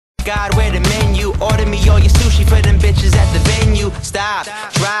God, where the menu? Order me all your sushi for them bitches at the venue. Stop,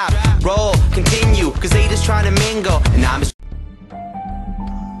 drop, roll, continue, cause they just trying to mingle, and I'm just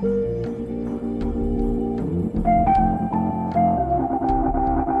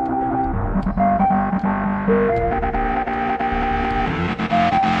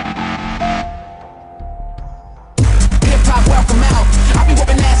hip-hop, welcome out. I be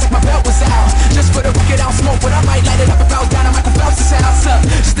whooping ass like my belt was out. Just for the record, I don't smoke, but I might light it up if I was down at Michael Phelps' house.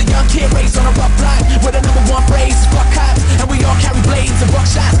 Just a young kid raised on a rough block, with a #1 phrase, fuck cops. And we all carry blades and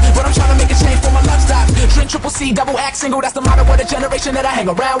buckshots, but I'm trying to make a change for my love stop. Drink triple C, double act single, that's the motto of the generation that I hang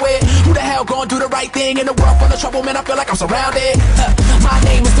around with. Who the hell gon' do the right thing in a world full of trouble, man? I feel like I'm surrounded. My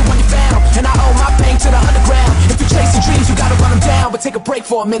name is the one you found, and I owe my pain to the underground. If you chase your dreams, you gotta run them down. But take a break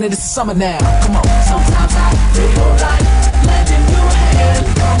for a minute, it's the summer now. Come on. Sometimes I feel like letting you hand.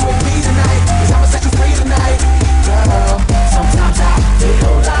 Come with me tonight, cause I'ma set you free tonight, girl. Sometimes I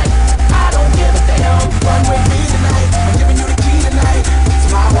feel like I don't give a damn. Run with me tonight, I'm giving you the key tonight to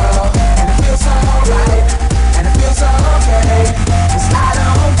my world. And it feels so right, and it feels so okay, cause I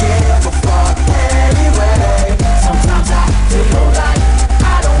don't give a fuck anyway. Sometimes I feel like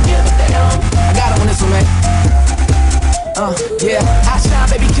I don't give a damn. I got it on this one, man. Yeah, I shine,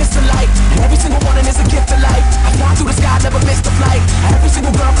 baby, kiss the light. And every single morning is a gift of life. I fly through the sky, never miss the flight. And every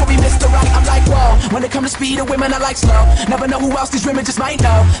single girl call me Mr. Right. I'm like, whoa, when it comes to speed of women, I like slow. Never know who else these women just might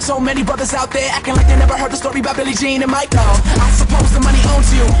know. So many brothers out there acting like they never heard the story about Billie Jean and Michael. I suppose the money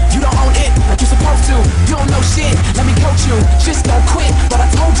owns you. You don't own it like you're supposed to. You don't know shit, let me coach you. Just don't quit, but I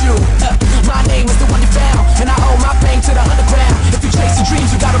told you. My name is the one you found, and I owe my pain to the underground. If you chase your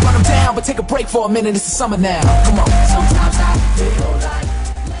dreams, you gotta run them down. But take a break for a minute, it's the summer now. Come on. Sometimes I feel like